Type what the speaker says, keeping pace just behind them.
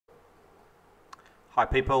Hi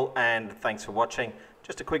people, and thanks for watching.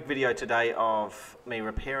 Just a quick video today of me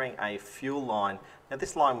repairing a fuel line. Now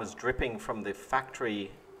this line was dripping from the factory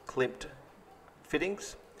clipped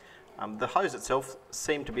fittings. The hose itself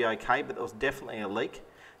seemed to be okay, but there was definitely a leak.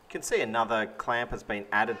 You can see another clamp has been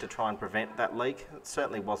added to try and prevent that leak. It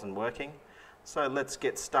certainly wasn't working. So let's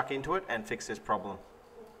get stuck into it and fix this problem.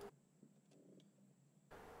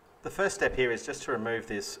 The first step here is just to remove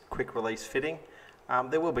this quick release fitting.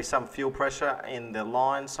 There will be some fuel pressure in the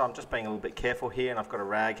line, so I'm just being a little bit careful here, and I've got a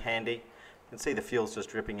rag handy. You can see the fuel's just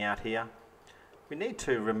dripping out here. We need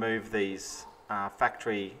to remove these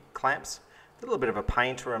factory clamps. A little bit of a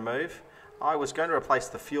pain to remove. I was going to replace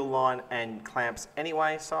the fuel line and clamps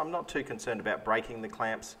anyway, so I'm not too concerned about breaking the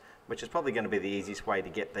clamps, which is probably going to be the easiest way to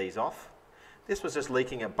get these off. This was just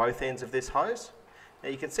leaking at both ends of this hose. Now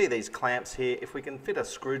you can see these clamps here. If we can fit a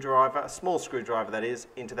screwdriver, a small screwdriver that is,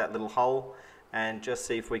 into that little hole, and just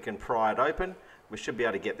see if we can pry it open, we should be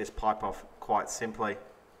able to get this pipe off quite simply.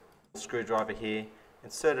 Screwdriver here,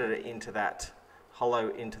 inserted it into that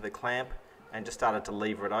hollow into the clamp and just started to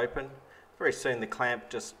lever it open. Very soon the clamp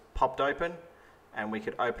just popped open and we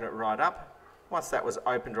could open it right up. Once that was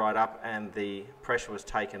opened right up and the pressure was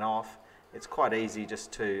taken off, it's quite easy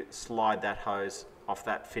just to slide that hose off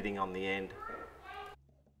that fitting on the end.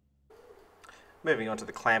 Moving on to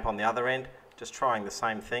the clamp on the other end, just trying the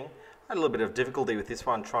same thing. I had a little bit of difficulty with this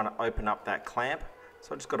one trying to open up that clamp,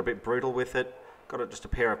 so I just got a bit brutal with it. Got just a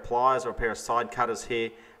pair of pliers or a pair of side cutters here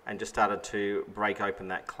and just started to break open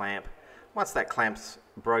that clamp. Once that clamp's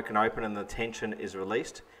broken open and the tension is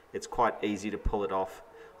released, it's quite easy to pull it off.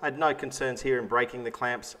 I had no concerns here in breaking the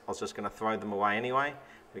clamps. I was just going to throw them away anyway.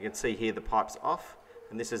 You can see here the pipe's off,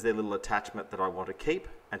 and this is their little attachment that I want to keep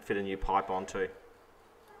and fit a new pipe onto.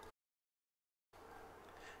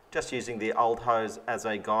 Just using the old hose as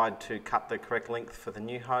a guide to cut the correct length for the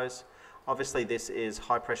new hose. Obviously this is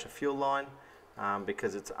high pressure fuel line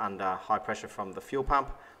because it's under high pressure from the fuel pump,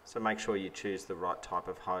 so make sure you choose the right type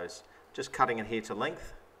of hose. Just cutting it here to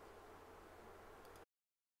length.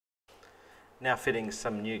 Now fitting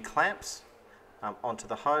some new clamps onto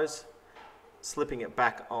the hose, slipping it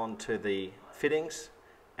back onto the fittings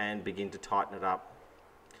and begin to tighten it up.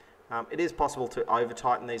 It is possible to over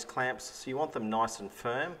tighten these clamps, so you want them nice and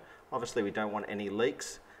firm. Obviously we don't want any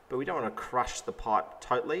leaks, but we don't want to crush the pipe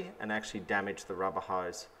totally and actually damage the rubber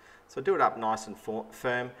hose. So do it up nice and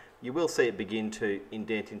firm. You will see it begin to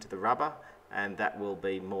indent into the rubber, and that will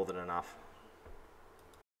be more than enough.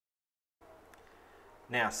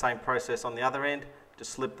 Now same process on the other end,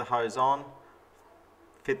 just slip the hose on,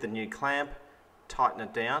 fit the new clamp, tighten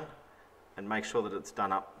it down and make sure that it's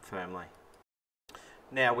done up firmly.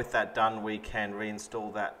 Now with that done, we can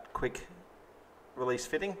reinstall that quick release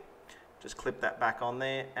fitting. Just clip that back on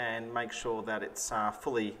there and make sure that it's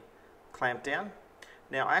fully clamped down.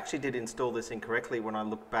 Now I actually did install this incorrectly when I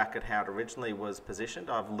look back at how it originally was positioned.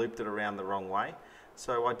 I've looped it around the wrong way.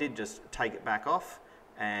 So I did just take it back off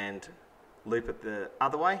and loop it the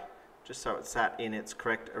other way, just so it sat in its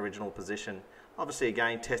correct original position. Obviously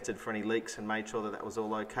again tested for any leaks and made sure that that was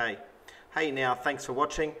all okay. Hey, now thanks for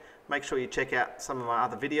watching. Make sure you check out some of my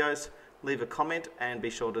other videos, leave a comment and be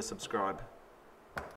sure to subscribe.